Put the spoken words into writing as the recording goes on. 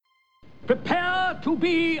Prepare to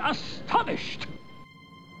be astonished.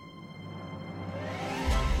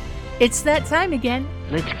 It's that time again.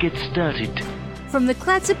 Let's get started. From the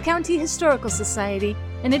Clatsop County Historical Society,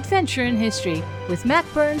 an adventure in history with Mac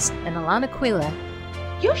Burns and Alana Quilla.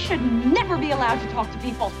 You should never be allowed to talk to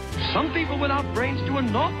people. Some people without brains do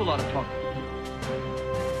an awful lot of talking.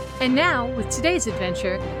 And now, with today's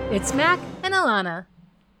adventure, it's Mac and Alana.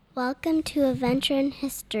 Welcome to Adventure in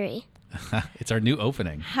History. It's our new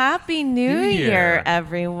opening. Happy New Year,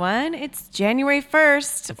 everyone. It's January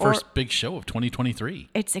 1st. The first big show of 2023.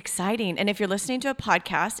 It's exciting. And if you're listening to a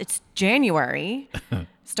podcast, it's January.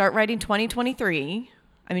 Start writing 2023.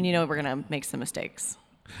 I mean, you know we're going to make some mistakes.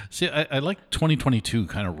 See, I like 2022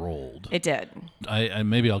 kind of rolled. It did. I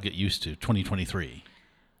maybe I'll get used to 2023.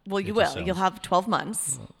 Well, you will. You'll have 12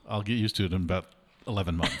 months. I'll get used to it in about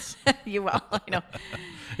 11 months. You will. I know.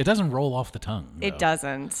 It doesn't roll off the tongue, though. It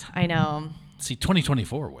doesn't. I know. See,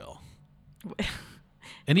 2024 will.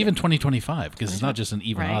 And even 2025, because it's not just an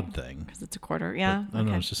even odd thing. Because it's a quarter, yeah.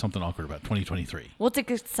 No, it's just something awkward about 2023. Well, it's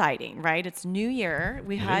exciting, right? It's New Year.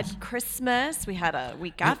 We had Christmas. We had a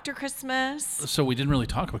week after Christmas. So we didn't really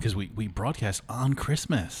talk because we broadcast on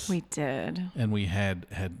Christmas. We did. And we had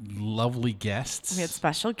lovely guests. We had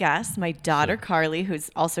special guests. My daughter, Carly, who's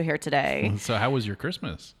also here today. So how was your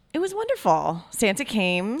Christmas? It was wonderful. Santa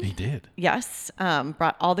came. He did. Yes.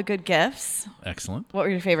 Brought all the good gifts. Excellent. What were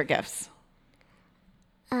your favorite gifts?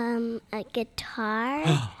 A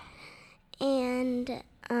guitar and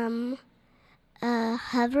a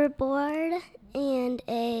hoverboard and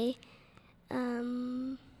a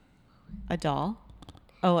doll.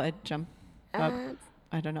 Oh, a jump. I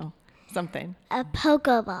don't know. Something. a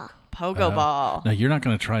pogo ball. Pogo ball. Now, you're not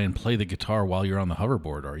going to try and play the guitar while you're on the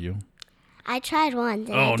hoverboard, are you? I tried once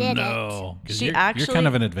and I did no. 'Cause She you're actually- kind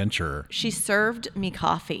of an adventurer. She served me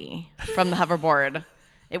coffee from the hoverboard.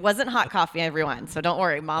 It wasn't hot coffee, everyone. So don't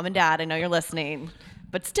worry. Mom and Dad, I know you're listening.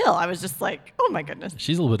 But still, I was just like, oh my goodness.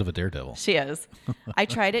 She's a little bit of a daredevil. She is. I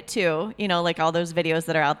tried it too. You know, like all those videos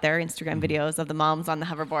that are out there, Instagram videos of the moms on the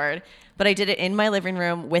hoverboard. But I did it in my living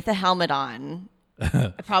room with a helmet on.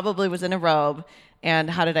 I probably was in a robe. And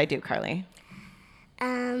how did I do, Carly?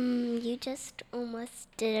 You just almost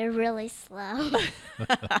did it really slow.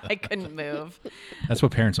 I couldn't move. That's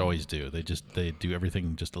what parents always do. They do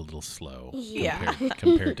everything just a little slow Yeah.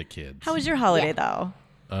 compared to kids. How was your holiday, though?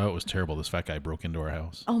 Oh, it was terrible. This fat guy broke into our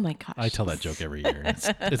house. Oh, my gosh. I tell that joke every year. It's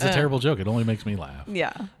a terrible joke. It only makes me laugh.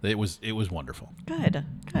 Yeah. It was wonderful. Good.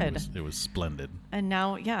 It was splendid. And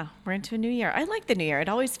now, yeah, we're into a new year. I like the new year. It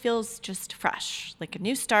always feels just fresh, like a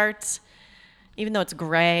new start, even though it's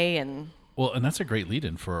gray and... Well, and that's a great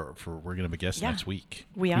lead-in for we're going to have a guest next week.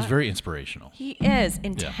 We are. He's very inspirational. He is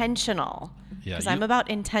intentional. Yeah, Because I'm about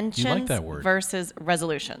intentions that word. versus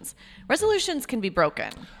resolutions. Resolutions can be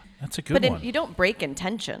broken. That's a good But one. you don't break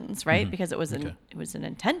intentions, right? Because it was an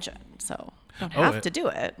intention. So you don't have to do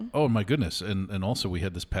it. Oh, my goodness. And also we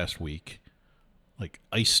had this past week, like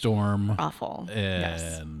ice storm. Awful.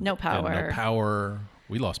 Yes. And No power. and no power.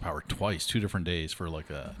 We lost power twice, 2 different days for like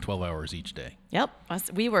 12 hours each day. Yep.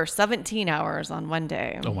 We were 17 hours on one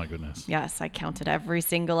day. Oh, my goodness. Yes, I counted every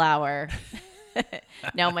single hour.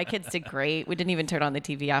 No, my kids did great. We didn't even turn on the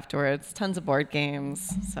TV afterwards. Tons of board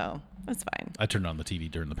games. So it's fine. I turned on the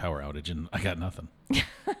TV during the power outage and I got nothing.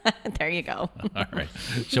 There you go. All right.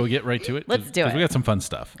 Shall we get right to it? Let's do it. We got some fun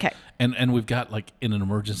stuff. Okay. And we've got like in an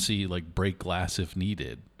emergency, like break glass if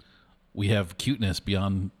needed. We have cuteness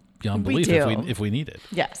beyond belief if we need it.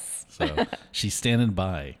 Yes. So she's standing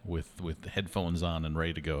by with headphones on and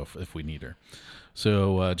ready to go if we need her.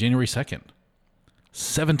 So January 2nd,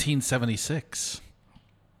 1776,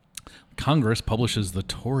 Congress publishes the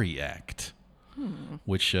Tory Act,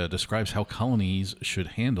 which describes how colonies should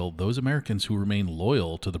handle those Americans who remain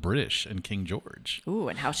loyal to the British and King George. Ooh,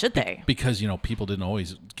 and how should they? Because, people didn't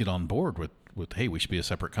always get on board with hey, we should be a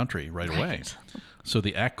separate country right away. So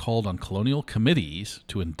the act called on colonial committees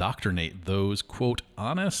to indoctrinate those, quote,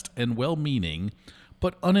 honest and well-meaning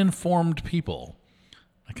but uninformed people.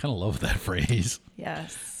 I kind of love that phrase.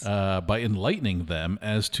 Yes. By enlightening them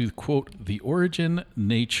as to, quote, the origin,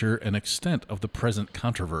 nature, and extent of the present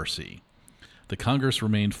controversy. The Congress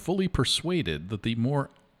remained fully persuaded that the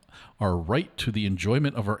more our right to the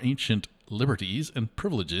enjoyment of our ancient liberties and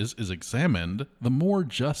privileges is examined, the more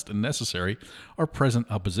just and necessary our present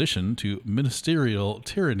opposition to ministerial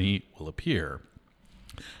tyranny will appear.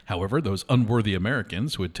 However, those unworthy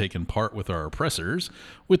Americans who had taken part with our oppressors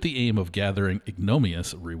with the aim of gathering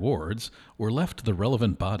ignominious rewards were left to the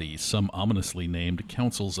relevant bodies, some ominously named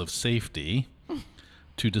councils of safety,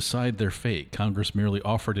 to decide their fate. Congress merely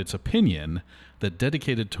offered its opinion that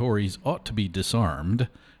dedicated Tories ought to be disarmed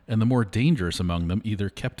and the more dangerous among them either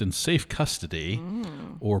kept in safe custody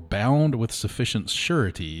or bound with sufficient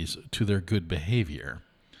sureties to their good behavior.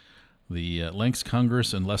 The lengths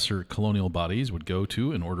Congress and lesser colonial bodies would go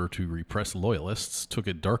to in order to repress loyalists took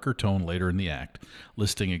a darker tone later in the act,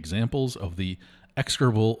 listing examples of the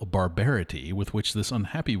execrable barbarity with which this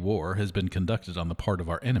unhappy war has been conducted on the part of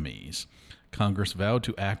our enemies. Congress vowed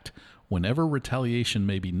to act whenever retaliation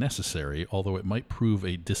may be necessary, although it might prove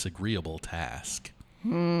a disagreeable task.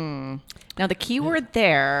 Now, the key word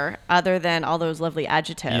there, other than all those lovely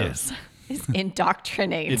adjectives, is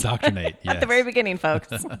indoctrinate. Indoctrinate, yes. At the very beginning,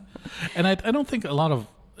 folks. And I don't think a lot of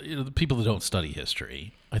the people that don't study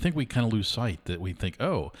history, I think we kind of lose sight that we think,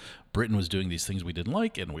 oh, Britain was doing these things we didn't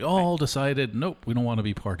like, and we all decided, nope, we don't want to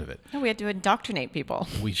be part of it. No, we had to indoctrinate people.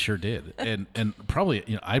 We sure did. And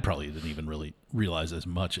probably, I probably didn't even really realize as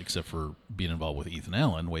much except for being involved with Ethan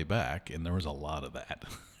Allen way back, and there was a lot of that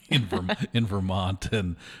in Vermont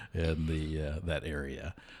and the that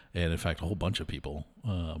area. And in fact, a whole bunch of people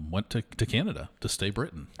went to Canada to stay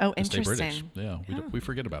Britain. Oh, to stay British. interesting. Yeah, we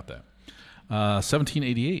forget about that.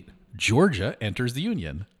 1788, Georgia enters the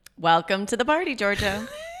Union. Welcome to the party, Georgia.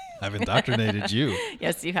 I've indoctrinated you.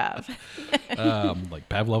 Yes, you have. Like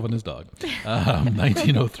Pavlov and his dog.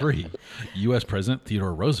 1903, U.S. President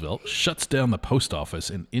Theodore Roosevelt shuts down the post office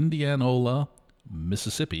in Indianola,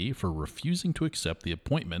 Mississippi, for refusing to accept the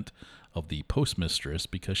appointment of the postmistress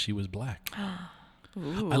because she was black.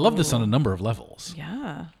 I love this on a number of levels.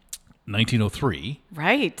 Yeah. 1903,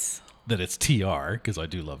 Right. that it's TR, because I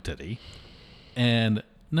do love Teddy. And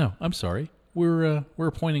no, I'm sorry. We're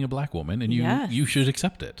appointing a black woman, and you should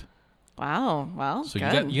accept it. Wow. Well, So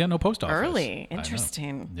good. you got no post office. Early. I know.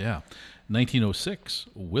 Interesting. Yeah. 1906,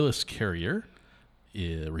 Willis Carrier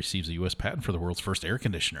receives a U.S. patent for the world's first air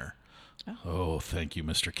conditioner. Oh, thank you,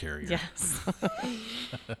 Mr. Carrier. Yes.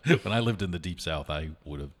 When I lived in the Deep South, I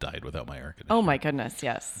would have died without my air conditioner. Oh, my goodness.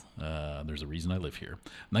 Yes. There's a reason I live here.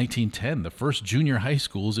 1910, the first junior high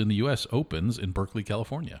schools in the U.S. opens in Berkeley,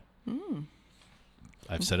 California.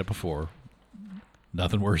 I've said it before.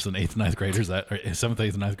 Nothing worse than 8th and 9th graders, 7th,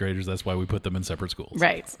 8th, and 9th graders. That's why we put them in separate schools.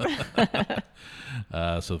 Right.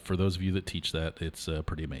 So for those of you that teach that, it's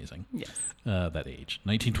pretty amazing. Yes. That age.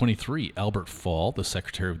 1923, Albert Fall, the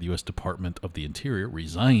Secretary of the U.S. Department of the Interior,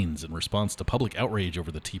 resigns in response to public outrage over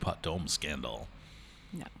the Teapot Dome scandal.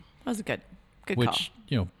 No. That was a good call. Which,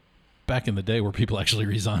 back in the day where people actually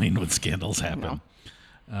resigned when scandals happen.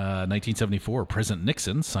 1974, President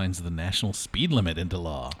Nixon signs the national speed limit into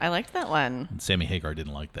law. I liked that one. And Sammy Hagar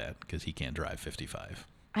didn't like that because he can't drive 55.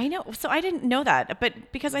 I know. So I didn't know that,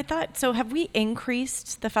 but because I thought, so have we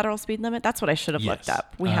increased the federal speed limit? That's what I should have looked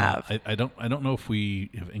up. We have. I don't know if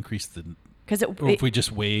we have increased the, Because or if we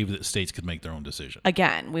just waived that states could make their own decision.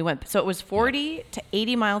 Again, we went, so it was 40 to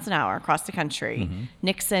 80 miles an hour across the country.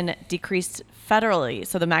 Nixon decreased federally,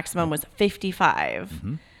 so the maximum was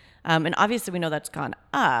 55. And obviously we know that's gone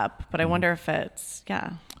up, but I wonder if it's,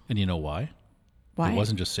 And you know why? Why? It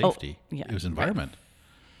wasn't just safety. yeah, It was environment.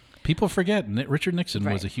 People forget Richard Nixon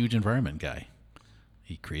was Right. a huge environment guy.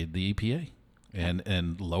 He created the EPA.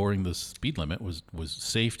 And lowering the speed limit was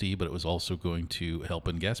safety, but it was also going to help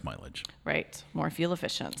in gas mileage. Right. More fuel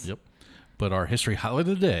efficient. Yep. But our history highlight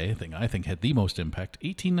of the day, I think had the most impact,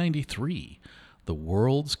 1893. The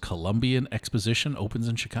World's Columbian Exposition opens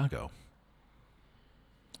in Chicago.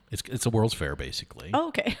 It's a World's Fair, basically. Oh,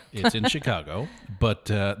 okay. It's in Chicago, but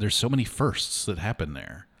there's so many firsts that happen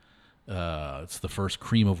there. It's the first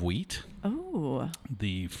cream of wheat. Oh.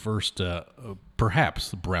 The first, perhaps,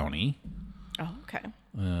 the brownie. Oh, okay.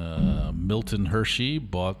 Milton Hershey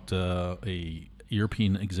bought a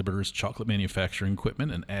European exhibitor's chocolate manufacturing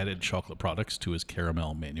equipment and added chocolate products to his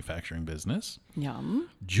caramel manufacturing business. Yum.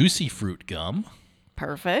 Juicy fruit gum.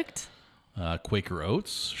 Perfect. Quaker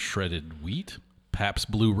Oats, shredded wheat.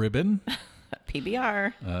 Pabst Blue Ribbon.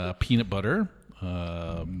 PBR. Peanut butter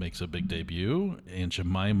makes a big debut. Aunt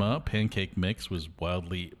Jemima pancake mix was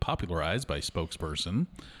wildly popularized by spokesperson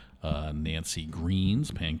Nancy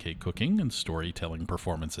Green's pancake cooking and storytelling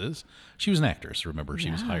performances. She was an actress, remember.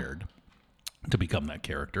 She was hired to become that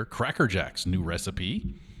character. Cracker Jack's new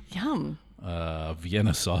recipe. Yum.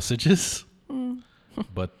 Vienna sausages.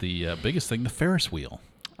 But the biggest thing, the Ferris wheel.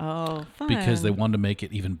 Oh, fun. Because they wanted to make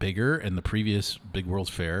it even bigger. And the previous Big World's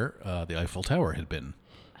Fair, the Eiffel Tower had been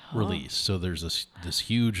released. So there's this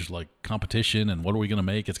huge competition. And what are we going to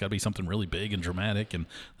make? It's got to be something really big and dramatic. And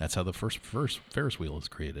that's how the first Ferris wheel is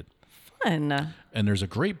created. Fun. And there's a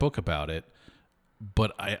great book about it.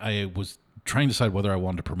 But I was trying to decide whether I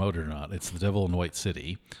wanted to promote it or not. It's The Devil in White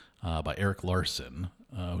City by Eric Larson.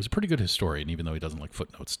 Who's a pretty good historian, even though he doesn't like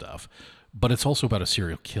footnote stuff. but it's also about a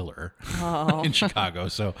serial killer in Chicago.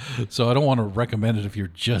 So I don't want to recommend it if you're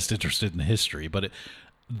just interested in history, but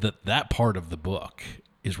that part of the book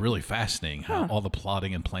is really fascinating, how all the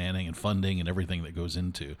plotting and planning and funding and everything that goes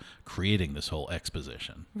into creating this whole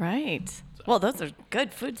exposition. Right. Well, those are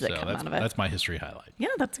good foods that come out of it. That's my history highlight. Yeah,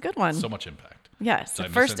 that's a good one. So much impact. Yes. Did I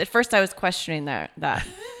At miss it? first I was questioning that.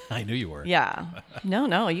 I knew you were. Yeah.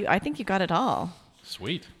 No, I think you got it all.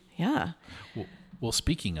 Sweet. Yeah. Well,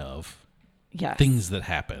 speaking of Yes. things that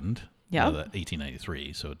happened, Yeah. the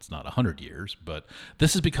 1893, so it's not 100 years, but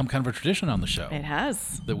this has become kind of a tradition on the show. It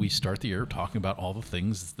has. That we start the year talking about all the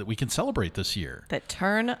things that we can celebrate this year. That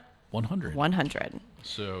turn 100. 100.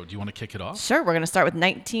 So do you want to kick it off? Sure. We're going to start with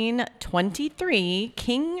 1923.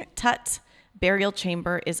 King Tut Burial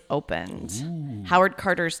Chamber is opened. Ooh. Howard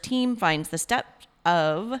Carter's team finds the steps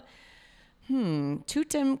of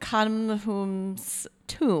Tutankhamun's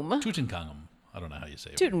tomb. Tutankhamun. I don't know how you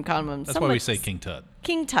say it. Tutankhamun. That's why we say King Tut.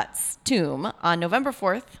 King Tut's tomb on November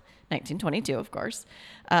 4th, 1922, of course.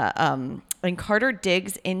 And Carter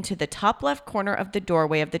digs into the top left corner of the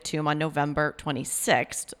doorway of the tomb on November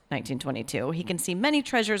 26th, 1922. He can see many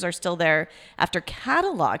treasures are still there. After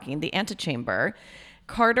cataloging the antechamber,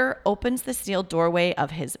 Carter opens the sealed doorway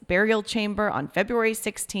of his burial chamber on February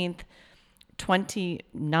 16th,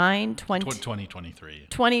 2023.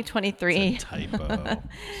 It's a typo. Sorry.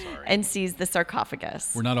 And sees the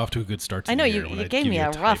sarcophagus. We're not off to a good start. To I know the you year when I gave give me you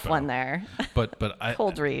a rough typo. one there. But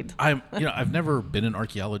Cold read. I've never been an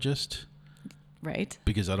archaeologist Right.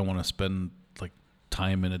 because I don't want to spend like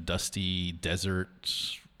time in a dusty desert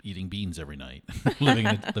eating beans every night, living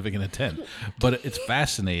in a tent. But it's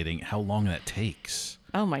fascinating how long that takes.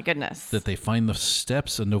 Oh my goodness. That they find the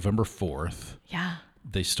steps on November 4th. Yeah.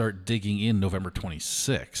 They start digging in November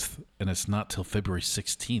 26th, and it's not till February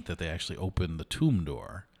 16th that they actually open the tomb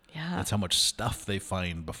door. Yeah. That's how much stuff they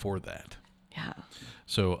find before that. Yeah.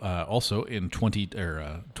 So also in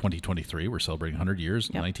 2023, we're celebrating 100 years.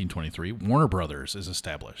 Yep. 1923, Warner Brothers is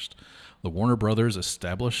established. The Warner Brothers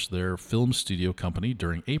established their film studio company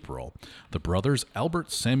during April. The brothers,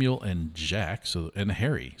 Albert, Samuel, and Jack, and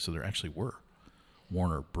Harry, so there actually were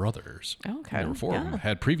Warner Brothers. Okay. There were four of them. Yeah.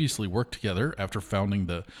 Had previously worked together after founding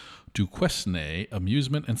the Duquesne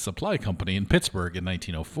Amusement and Supply Company in Pittsburgh in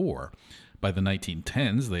 1904. By the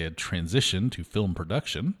 1910s, they had transitioned to film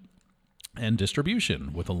production and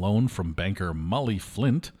distribution. With a loan from banker Motley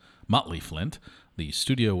Flint, the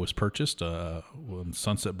studio was purchased on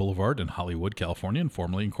Sunset Boulevard in Hollywood, California, and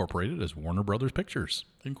formally incorporated as Warner Brothers Pictures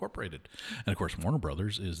Incorporated. And of course, Warner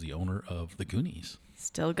Brothers is the owner of The Goonies.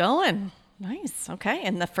 Still going. Nice. Okay.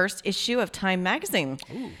 And the first issue of Time magazine.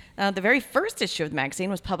 The very first issue of the magazine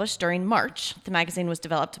was published during March. The magazine was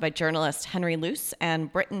developed by journalists Henry Luce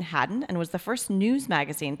and Britton Haddon and was the first news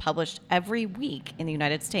magazine published every week in the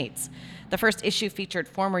United States. The first issue featured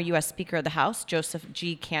former U.S. Speaker of the House, Joseph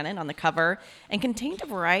G. Cannon, on the cover and contained a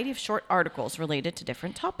variety of short articles related to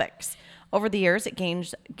different topics. Over the years, it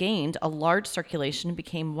gained a large circulation and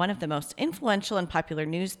became one of the most influential and popular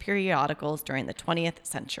news periodicals during the 20th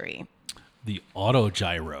century. The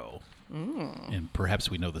autogyro, and perhaps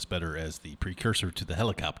we know this better as the precursor to the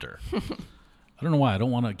helicopter. I don't know why I don't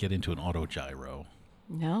want to get into an autogyro.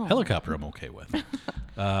 No. Helicopter I'm okay with.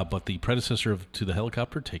 But the predecessor to the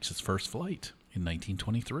helicopter takes its first flight in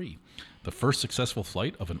 1923. The first successful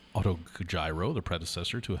flight of an autogyro, the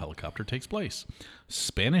predecessor to a helicopter, takes place.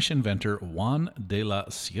 Spanish inventor Juan de la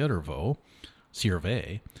Cierve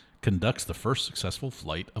conducts the first successful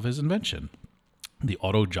flight of his invention, the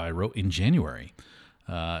autogyro, in January.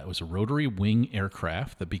 It was a rotary wing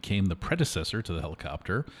aircraft that became the predecessor to the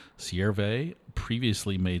helicopter. Cierve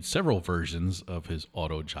previously made several versions of his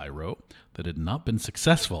autogyro that had not been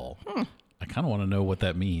successful. I kind of want to know what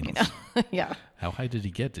that means. Yeah. How high did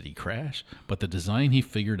he get? Did he crash? But the design, he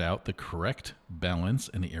figured out the correct balance,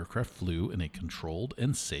 and the aircraft flew in a controlled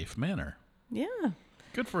and safe manner. Yeah.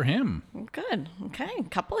 Good for him. Good. Okay. A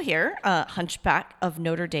couple here. Hunchback of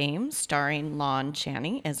Notre Dame, starring Lon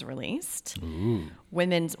Chaney, is released. Ooh.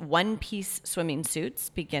 Women's one-piece swimming suits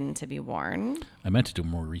begin to be worn. I meant to do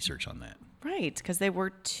more research on that. Right, because they were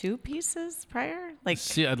two pieces prior.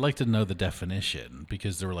 See, I'd like to know the definition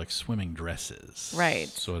because they were like swimming dresses. Right.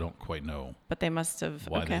 So I don't quite know But they must have.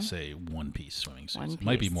 why okay. they say one-piece swimming suits. One It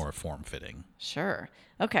might be piece. more form-fitting. Sure.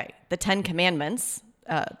 Okay. The Ten Commandments,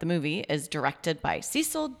 the movie, is directed by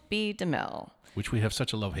Cecil B. DeMille. Which we have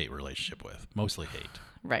such a love-hate relationship with. Mostly hate.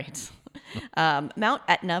 Right. Mount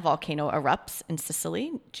Etna volcano erupts in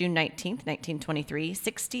Sicily, June 19th, 1923.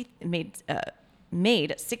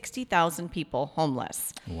 made 60,000 people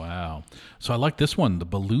homeless. Wow. So I like this one. The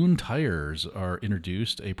balloon tires are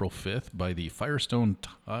introduced April 5th by the Firestone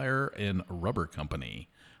Tire and Rubber Company.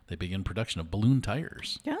 They begin production of balloon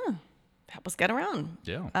tires. Yeah. Help us get around.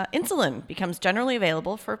 Yeah. Insulin becomes generally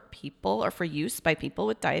available for people or for use by people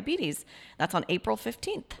with diabetes. That's on April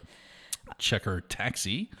 15th. Checker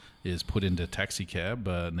Taxi is put into taxi cab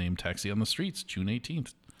named Taxi on the Streets, June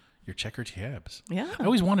 18th. Your checker cabs. Yeah. I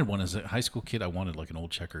always wanted one as a high school kid. I wanted like an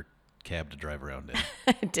old checker cab to drive around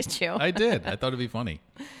in. Did you? I did. I thought it'd be funny.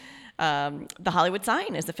 The Hollywood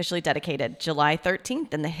sign is officially dedicated July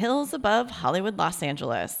 13th in the hills above Hollywood, Los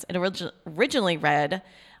Angeles. It originally read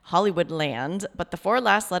Hollywood Land, but the 4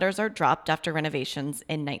 last letters are dropped after renovations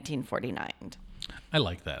in 1949. I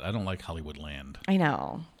like that. I don't like Hollywood Land. I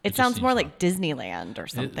know. It just sounds seems more wrong. like Disneyland or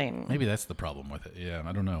something. Maybe that's the problem with it. Yeah,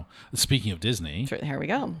 I don't know. Speaking of Disney, Here we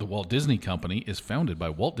go. the Walt Disney Company is founded by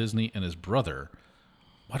Walt Disney and his brother.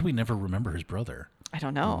 Why do we never remember his brother? I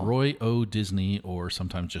don't know. Roy O. Disney, or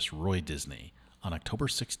sometimes just Roy Disney, on October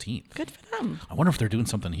 16th. Good for them. I wonder if they're doing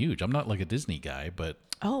something huge. I'm not like a Disney guy, but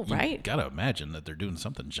Oh, you right. gotta imagine that they're doing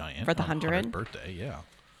something giant For the on 100th? birthday. Yeah,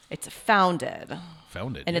 It's founded,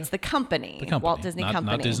 founded, and yeah. it's the company, The company, Walt Disney not,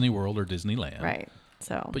 Company. not Disney World or Disneyland. Right.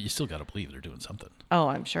 So, But you still gotta believe they're doing something. oh,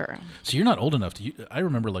 I'm sure. So you're not old enough to. I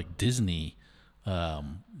remember like Disney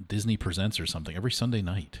Presents or something every Sunday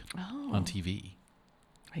night on TV.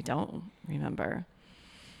 I don't remember.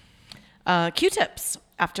 Q-tips.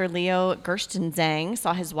 After Leo Gerstenzang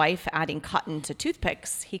saw his wife adding cotton to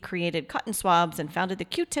toothpicks, he created cotton swabs and founded the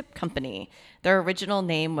Q-tip company. Their original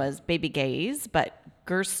name was Baby Gaze, but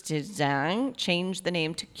Gerstenzang changed the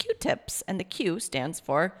name to Q-tips, and the Q stands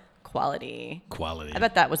for quality. Quality. I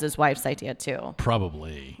bet that was his wife's idea too.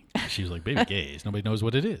 Probably. She was like, Baby Gaze. Nobody knows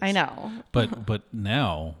what it is. I know. But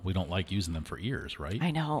now we don't like using them for ears, right?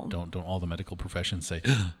 I know. Don't all the medical professions say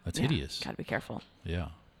that's hideous? Gotta be careful. Yeah.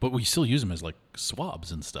 But we still use them as like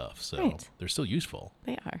swabs and stuff, so Right. they're still useful.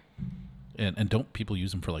 They are. And don't people use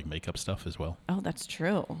them for like makeup stuff as well? Oh, that's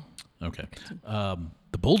true. Okay.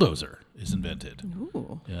 The bulldozer is invented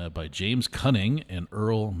by James Cunning and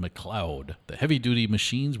Earl McLeod. The heavy-duty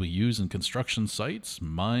machines we use in construction sites,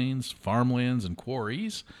 mines, farmlands, and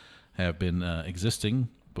quarries have been existing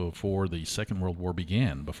before the Second World War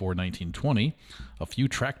began. Before 1920, a few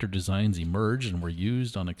tractor designs emerged and were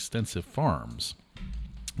used on extensive farms.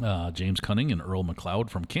 James Cunning and Earl McLeod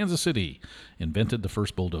from Kansas City invented the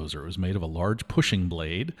first bulldozer. It was made of a large pushing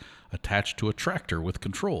blade attached to a tractor with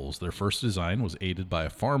controls. Their first design was aided by a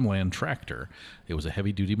farmland tractor. It was a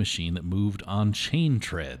heavy-duty machine that moved on chain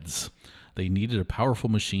treads. They needed a powerful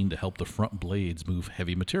machine to help the front blades move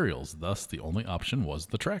heavy materials. Thus, the only option was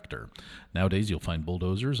the tractor. Nowadays, you'll find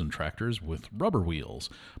bulldozers and tractors with rubber wheels,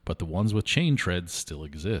 but the ones with chain treads still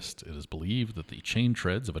exist. It is believed that the chain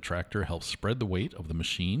treads of a tractor help spread the weight of the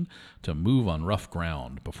machine to move on rough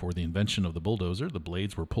ground. Before the invention of the bulldozer, the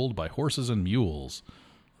blades were pulled by horses and mules.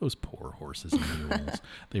 Those poor horses and mules.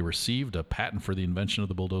 They received a patent for the invention of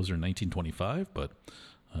the bulldozer in 1925, but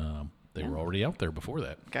they were already out there before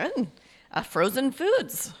that. Good. Frozen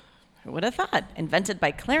foods. Who would have thought? Invented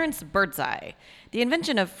by Clarence Birdseye. The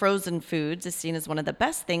invention of frozen foods is seen as one of the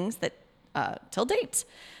best things that till date.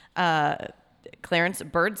 Clarence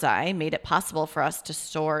Birdseye made it possible for us to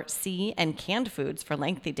store sea and canned foods for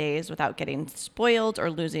lengthy days without getting spoiled or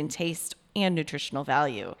losing taste and nutritional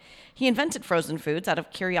value. He invented frozen foods out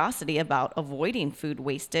of curiosity about avoiding food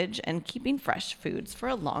wastage and keeping fresh foods for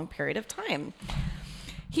a long period of time.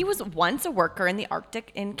 He was once a worker in the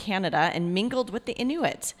Arctic in Canada and mingled with the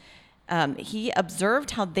Inuit. He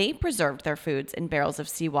observed how they preserved their foods in barrels of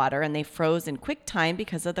seawater, and they froze in quick time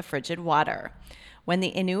because of the frigid water. When the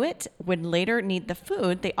Inuit would later need the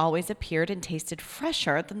food, they always appeared and tasted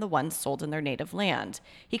fresher than the ones sold in their native land.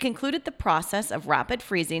 He concluded the process of rapid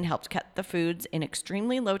freezing helped keep the foods in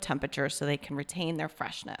extremely low temperatures so they can retain their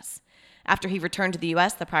freshness. After he returned to the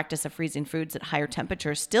U.S., the practice of freezing foods at higher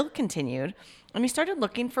temperatures still continued, and he started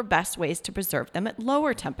looking for best ways to preserve them at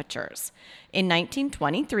lower temperatures. In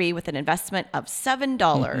 1923, with an investment of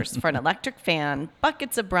 $7 for an electric fan,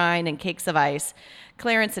 buckets of brine, and cakes of ice,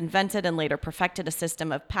 Clarence invented and later perfected a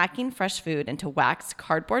system of packing fresh food into waxed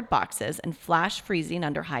cardboard boxes and flash freezing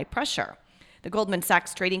under high pressure. The Goldman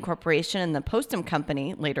Sachs Trading Corporation and the Postum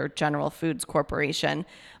Company, later General Foods Corporation,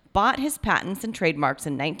 bought his patents and trademarks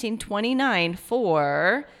in 1929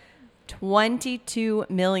 for $22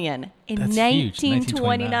 million. In That's huge,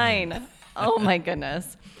 1929. Oh my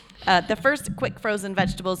goodness. The first quick frozen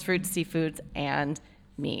vegetables, fruits, seafoods, and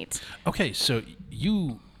meat. Okay, so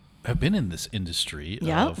you have been in this industry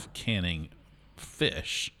Yep. of canning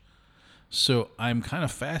fish. So I'm kind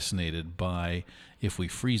of fascinated by if we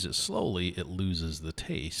freeze it slowly, it loses the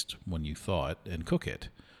taste when you thaw it and cook it.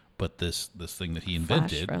 But this thing that he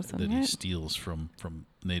invented, frozen, that he right? steals from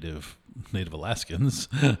native Alaskans,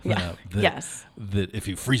 Yeah. Yes. that if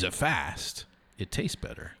you freeze it fast, it tastes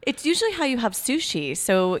better. It's usually how you have sushi.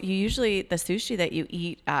 So the sushi that you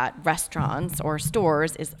eat at restaurants or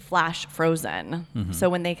stores is flash frozen. Mm-hmm. So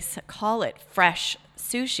when they call it fresh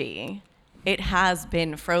sushi, it has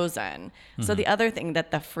been frozen. Mm-hmm. So the other thing that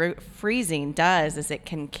the freezing does is it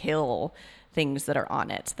can kill things that are on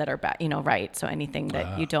it that are bad, right? So anything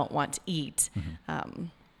that you don't want to eat,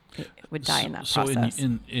 it would die in that process.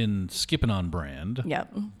 So in Skippin' on Brand,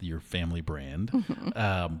 Yep. your family brand,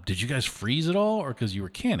 did you guys freeze it all, or because you were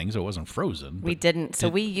canning, so it wasn't frozen? We didn't. So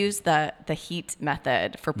we used the heat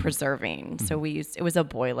method for preserving. So it was a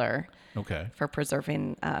boiler. Okay. For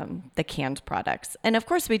preserving the canned products. And of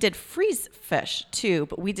course, we did freeze fish too,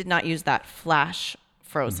 but we did not use that flash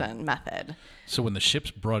frozen method. So when the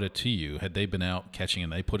ships brought it to you, had they been out catching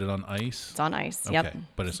and they put it on ice? It's on ice. Okay. Yep.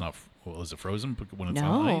 But it's not. Well, is it frozen when it's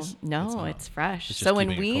on ice? No, it's fresh. It's just So when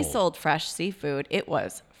keeping it we cold. sold fresh seafood, it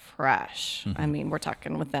was fresh. I mean, we're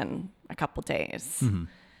talking within a couple days.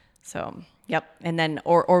 So, yep. And then,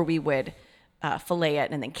 or we would fillet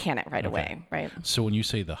it and then can it right away, right? So when you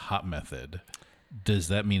say the hot method, does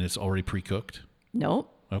that mean it's already pre-cooked?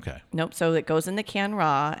 Nope. Okay. Nope. So it goes in the can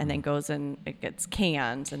raw and then it gets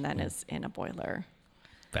canned and then is in a boiler.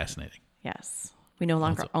 Fascinating. Yes. We no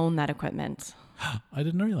longer own that equipment. I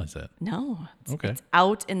didn't realize that. No. Okay. It's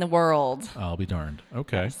out in the world. I'll be darned.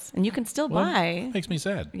 Okay. And you can still Well, buy, makes me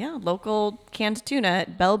sad. local canned tuna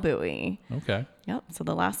at Bell Buoy. Okay. Yep. So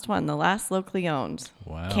the last locally owned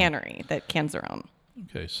cannery that cans their own.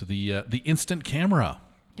 Okay. So the instant camera.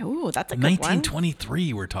 Ooh, that's a good one.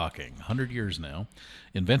 1923, we're talking. 100 years now.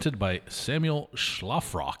 Invented by Samuel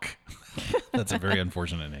Schlafrock. That's a very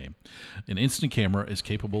unfortunate name. An instant camera is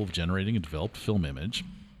capable of generating a developed film image.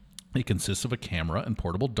 It consists of a camera and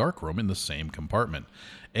portable darkroom in the same compartment.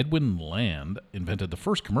 Edwin Land invented the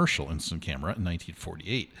first commercial instant camera in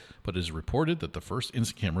 1948, but it is reported that the first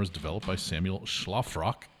instant camera was developed by Samuel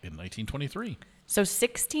Schlafrock in 1923. So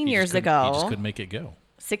 16 He years just ago, couldn't make it go.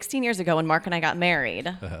 16 years ago when Mark and I got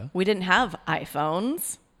married, we didn't have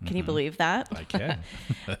iPhones. Can you believe that? I can.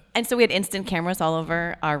 And so we had instant cameras all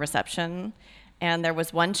over our reception. And there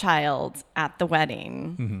was one child at the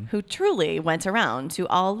wedding who truly went around to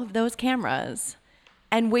all of those cameras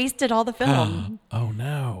and wasted all the film. Oh,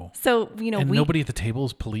 no. So, And nobody at the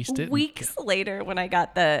tables policed it? weeks later when I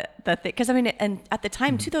got the thing, because I mean, and at the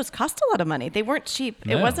time too, those cost a lot of money. They weren't cheap.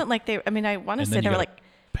 No. It wasn't like I want to And say then they you were gotta like,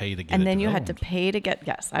 pay to get and it then you had to developed. pay to get,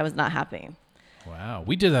 yes, I was not happy. Wow.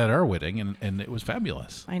 We did that at our wedding, and it was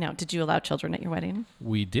fabulous. I know. Did you allow children at your wedding?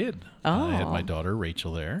 We did. I had my daughter,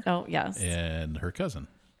 Rachel, there. Oh, yes. And her cousin.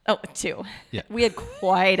 Oh, two. Yeah. We had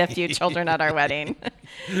quite a few children at our wedding.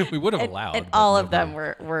 We would have allowed. And but all of them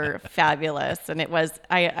nobody- were fabulous. And it was,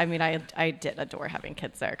 I did adore having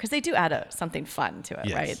kids there because they do add something fun to it,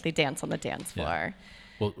 Yes. right? They dance on the dance floor.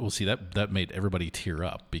 Well, we'll see that made everybody tear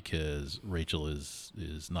up because Rachel is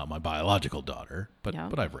not my biological daughter, but Yeah.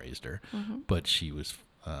 but I've raised her. But she was,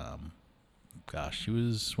 she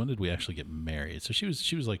was. When did we actually get married? So she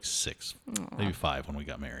was like 6, maybe 5 when we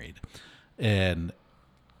got married, and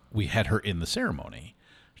we had her in the ceremony,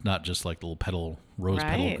 not just like the little rose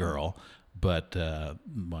petal Right. girl. But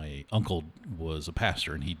my uncle was a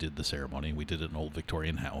pastor, and he did the ceremony. We did it in an old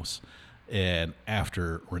Victorian house. And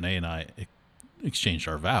after Renee and I exchanged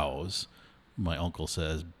our vows, my uncle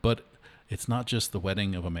says, but it's not just the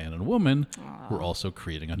wedding of a man and a woman. We're also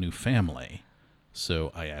creating a new family.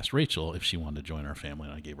 So I asked Rachel if she wanted to join our family,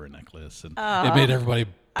 and I gave her a necklace. And it made everybody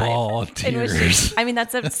bawl in And was tears. she, I mean,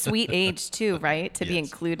 that's a sweet age too, right? To be Yes.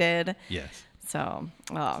 included. Yes. So,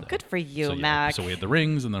 good for you, So, yeah, Mac. so we had the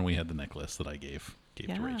rings, and then we had the necklace that I gave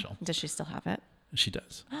to Rachel. Does she still have it? She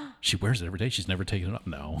does. She wears it every day. She's never taken it up.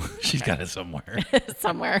 No, she's got it somewhere.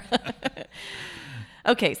 Somewhere.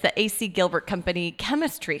 Okay, so the A.C. Gilbert Company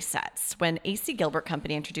chemistry sets. When A.C. Gilbert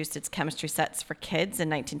Company introduced its chemistry sets for kids in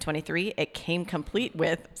 1923, it came complete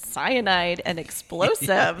with cyanide and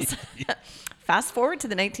explosives. Fast forward to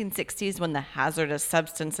the 1960s when the Hazardous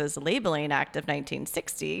Substances Labeling Act of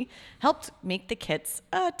 1960 helped make the kits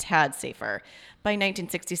a tad safer. By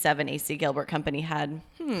 1967, A.C. Gilbert Company had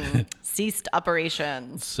ceased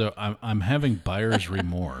operations. So I'm having buyer's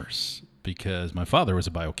remorse because my father was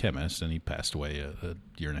a biochemist and he passed away a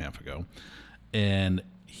year and a half ago. And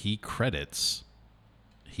he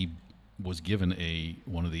was given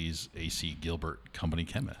one of these A.C. Gilbert Company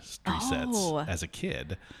chemistry sets as a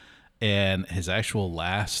kid. And his actual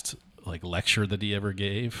last lecture that he ever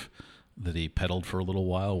gave that he peddled for a little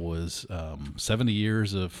while was 70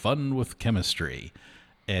 years of fun with chemistry.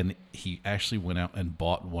 And he actually went out and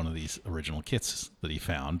bought one of these original kits that he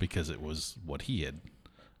found because it was what he had.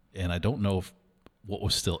 And I don't know what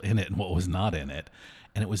was still in it and what was not in it.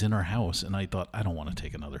 And it was in our house. And I thought, I don't want to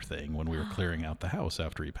take another thing when we were clearing out the house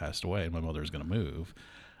after he passed away and my mother was going to move.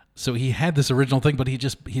 So he had this original thing, but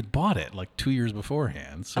he'd bought it like 2 years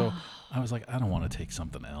beforehand. So I was like, I don't want to take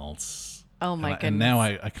something else. Oh my goodness. And now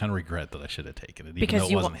I kind of regret that I should have taken it, even Because though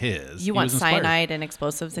it wasn't his. You He want was inspired. cyanide and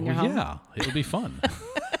explosives in your home? Yeah, it would be fun.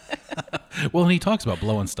 Well, and he talks about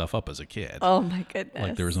blowing stuff up as a kid. Oh my goodness.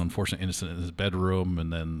 Like there was an unfortunate incident in his bedroom,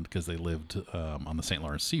 and then because they lived on the St.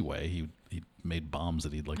 Lawrence Seaway, he made bombs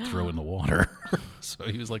that he'd like throw in the water. So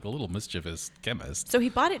he was like a little mischievous chemist. So he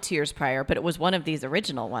bought it 2 years prior, but it was one of these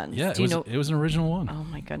original ones. Yeah, it was an original one. Oh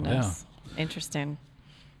my goodness. Interesting.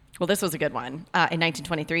 Well, this was a good one. In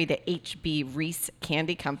 1923, the H.B. Reese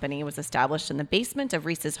Candy Company was established in the basement of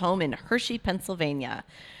Reese's home in Hershey, Pennsylvania.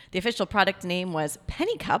 The official product name was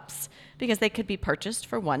Penny Cups because they could be purchased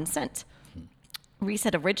for 1 cent. Reese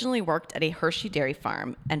had originally worked at a Hershey dairy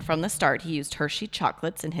farm, and from the start, he used Hershey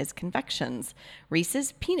chocolates in his confections.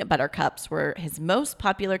 Reese's peanut butter cups were his most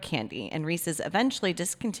popular candy, and Reese's eventually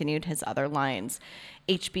discontinued his other lines.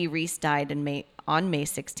 H.B. Reese died on May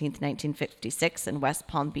 16, 1956, in West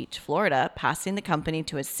Palm Beach, Florida, passing the company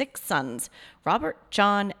to his 6 sons, Robert,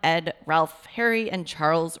 John, Ed, Ralph, Harry, and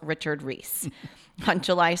Charles Richard Reese. On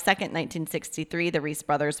July 2nd, 1963, the Reese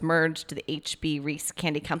brothers merged the H.B. Reese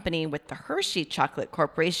Candy Company with the Hershey Chocolate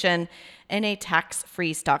Corporation in a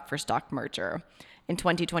tax-free stock-for-stock merger. In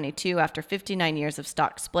 2022, after 59 years of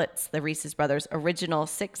stock splits, the Reese's brothers' original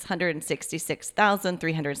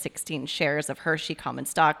 666,316 shares of Hershey common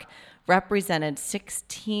stock represented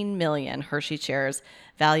 16 million Hershey shares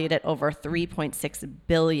valued at over $3.6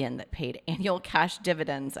 billion that paid annual cash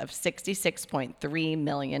dividends of $66.3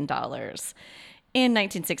 million. In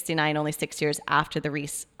 1969, only 6 years after the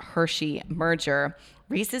Reese-Hershey merger,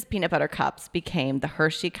 Reese's Peanut Butter Cups became the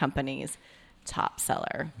Hershey Company's top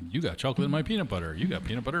seller. You got chocolate in my peanut butter. You got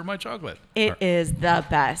peanut butter in my chocolate. It is the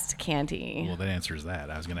best candy. Well, that answers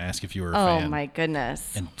that. I was going to ask if you were a Oh fan. my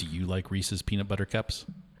goodness. And do you like Reese's Peanut Butter Cups?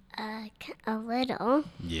 A little.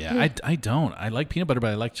 Yeah, I don't. I like peanut butter, but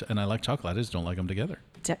I like chocolate. I just don't like them together.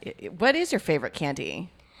 What is your favorite candy?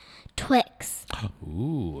 Twix.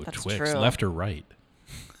 Ooh, That's Twix. true. Left or right?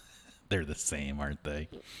 They're the same, aren't they?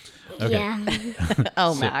 Okay. Yeah.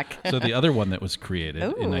 Oh, Mac. So the other one that was created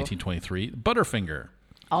Ooh. in 1923, Butterfinger.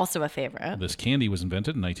 Also a favorite. This candy was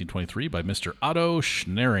invented in 1923 by Mr. Otto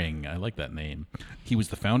Schnering. I like that name. He was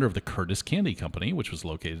the founder of the Curtis Candy Company, which was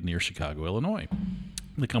located near Chicago, Illinois.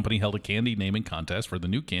 The company held a candy naming contest for the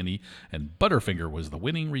new candy, and Butterfinger was the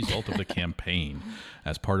winning result of the campaign.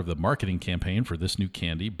 As part of the marketing campaign for this new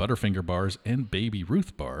candy, Butterfinger bars and Baby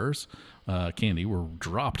Ruth bars candy were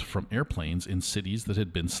dropped from airplanes in cities that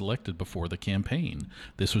had been selected before the campaign.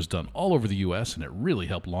 This was done all over the U.S., and it really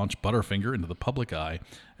helped launch Butterfinger into the public eye,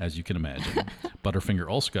 as you can imagine. Butterfinger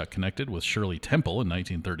also got connected with Shirley Temple in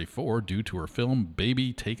 1934 due to her film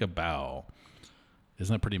Baby Take a Bow.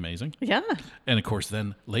 Isn't that pretty amazing? Yeah. And of course,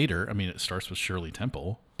 then later, I mean, it starts with Shirley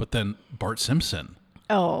Temple, but then Bart Simpson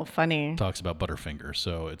Oh, funny. talks about Butterfinger.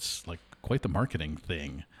 So it's like quite the marketing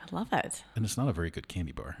thing. I love it. And it's not a very good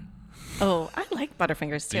candy bar. Oh, I like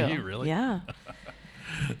Butterfingers too. Do you really? Yeah.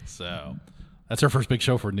 So that's our first big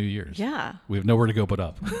show for New Year's. Yeah. We have nowhere to go but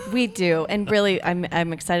up. We do. And really,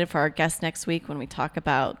 I'm excited for our guest next week when we talk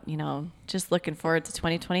about, just looking forward to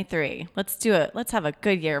 2023. Let's do it. Let's have a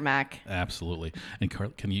good year, Mac. Absolutely. And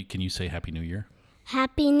Carl, can you say Happy New Year?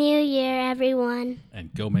 Happy New Year, everyone.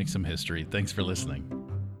 And go make some history. Thanks for listening.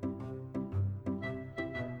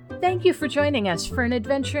 Thank you for joining us for An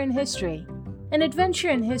Adventure in History. An Adventure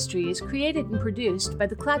in History is created and produced by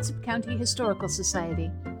the Clatsop County Historical Society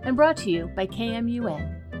and brought to you by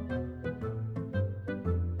KMUN.